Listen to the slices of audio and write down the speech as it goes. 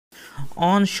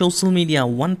On social media,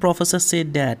 one professor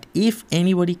said that if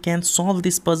anybody can solve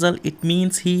this puzzle, it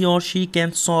means he or she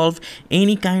can solve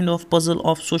any kind of puzzle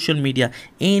of social media.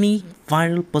 Any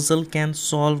viral puzzle can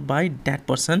solve by that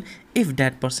person if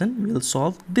that person will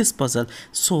solve this puzzle.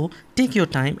 So take your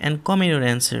time and comment your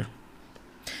answer.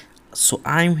 So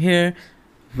I'm here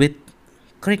with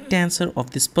correct answer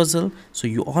of this puzzle. So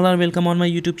you all are welcome on my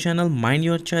YouTube channel, Mind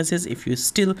Your Choices. If you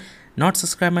still not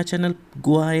subscribe my channel,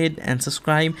 go ahead and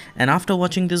subscribe, and after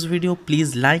watching this video,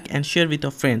 please like and share with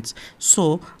your friends.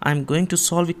 So I'm going to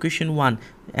solve equation 1.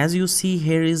 As you see,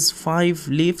 here is 5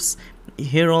 leaves,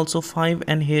 here also 5,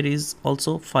 and here is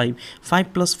also 5.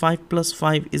 5 plus 5 plus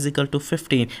 5 is equal to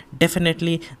 15.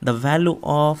 Definitely the value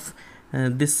of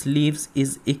this leaves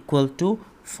is equal to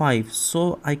 5.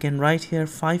 So I can write here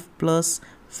 5 plus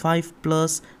 5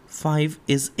 plus 5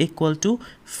 is equal to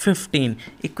 15.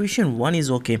 Equation 1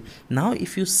 is okay. Now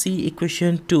if you see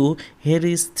equation 2, here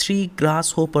is 3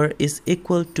 grasshopper is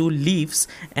equal to leaves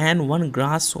and 1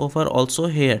 grasshopper also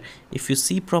here. If you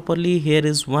see properly, here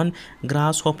is 1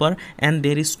 grasshopper and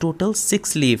there is total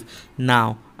 6 leaves.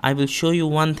 Now I will show you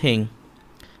one thing.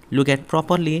 Look at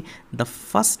properly the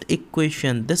first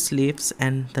equation, this leaves,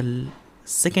 and the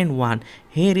second one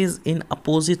here is in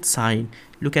opposite side.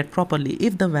 Look at properly.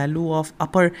 If the value of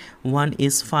upper one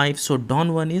is 5, so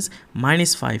down one is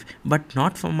minus 5, but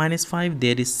not for minus 5,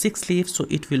 there is 6 leaves, so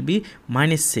it will be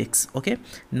minus 6. Okay,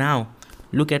 now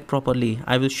look at properly.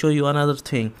 I will show you another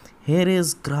thing. Here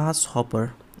is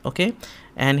grasshopper, okay,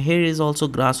 and here is also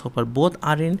grasshopper. Both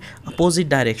are in opposite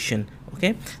direction.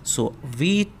 Okay, so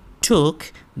we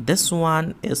took this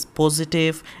one is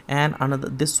positive and another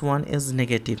this one is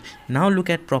negative. Now look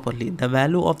at properly, the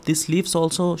value of these leaves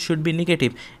also should be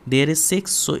negative. There is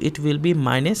 6, so it will be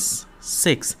minus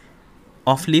 6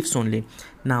 of leaves only.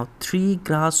 Now 3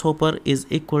 grasshopper is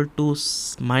equal to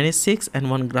minus 6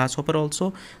 and 1 grasshopper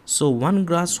also. So 1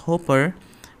 grasshopper,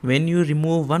 when you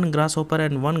remove 1 grasshopper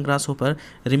and 1 grasshopper,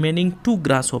 remaining 2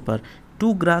 grasshopper.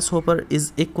 2 grasshopper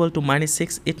is equal to minus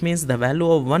 6. It means the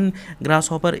value of 1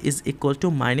 grasshopper is equal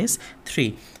to minus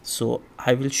 3. So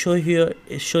I will show you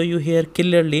here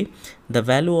clearly. The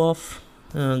value of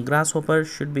grasshopper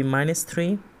should be minus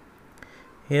 3.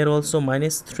 Here also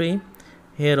minus 3.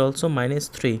 Here also minus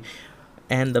 3.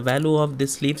 And the value of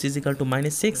this leaves is equal to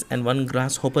minus 6, and 1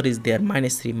 grasshopper is there,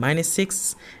 minus 3. Minus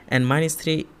 6 and minus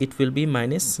 3, it will be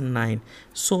minus 9.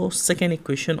 So second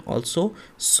equation also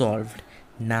solved.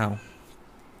 Now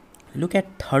look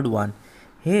at third one.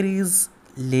 Here is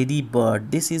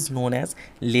ladybird. This is known as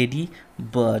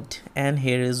ladybird, and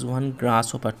here is 1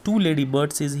 grasshopper. 2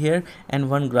 ladybirds is here and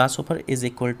 1 grasshopper is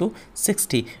equal to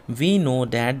 60. We know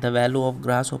that the value of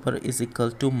grasshopper is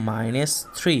equal to minus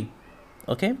 3,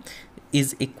 okay,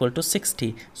 is equal to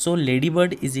 60. So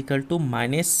ladybird is equal to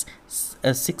minus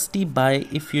 60 by,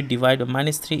 if you divide by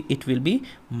minus 3, it will be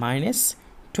minus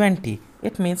 20.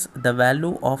 It means the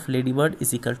value of ladybird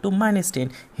is equal to minus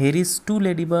 10. Here is 2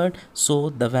 ladybird,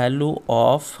 so the value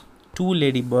of 2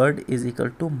 ladybird is equal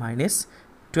to minus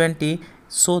 20.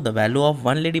 So the value of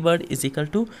 1 ladybird is equal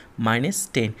to minus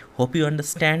 10. Hope you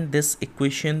understand this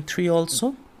equation 3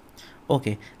 also.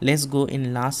 Okay, let's go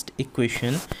in last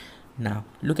equation. Now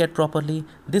look at properly,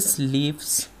 this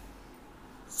leaves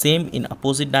same in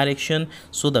opposite direction,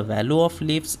 so the value of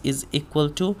leaves is equal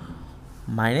to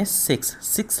minus 6.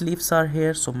 6 leaves are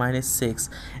here, so minus 6.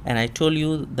 And I told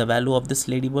you the value of this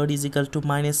ladybird is equal to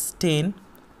minus 10.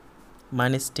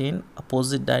 Minus 10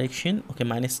 opposite direction, okay,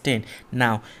 minus 10.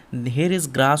 Now here is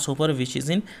grasshopper, which is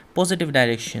in positive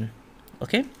direction.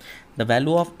 Okay, the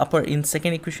value of upper in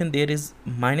second equation there is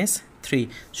minus 3,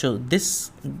 so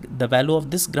this, the value of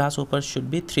this grasshopper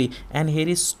should be 3, and here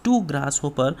is 2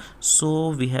 grasshopper, so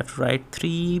we have to write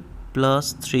 3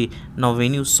 plus 3. Now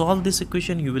when you solve this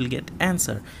equation, you will get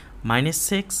answer minus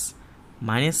 6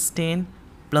 minus 10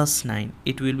 plus 9.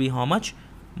 It will be how much?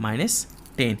 Minus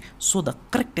 10. So the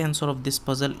correct answer of this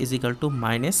puzzle is equal to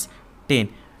minus 10.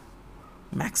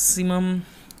 Maximum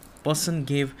person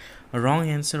gave a wrong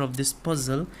answer of this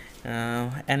puzzle,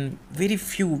 and very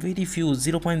few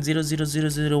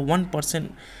 0.00001%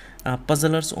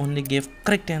 puzzlers only gave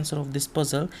correct answer of this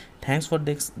puzzle. Thanks for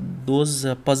those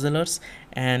puzzlers,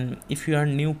 and if you are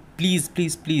new, please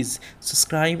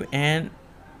subscribe and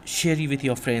share it with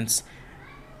your friends,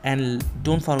 and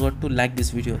don't forget to like this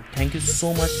video. Thank you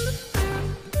so much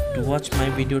to watch my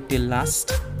video till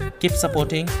last. Keep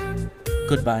supporting.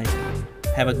 Goodbye.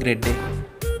 Have a great day.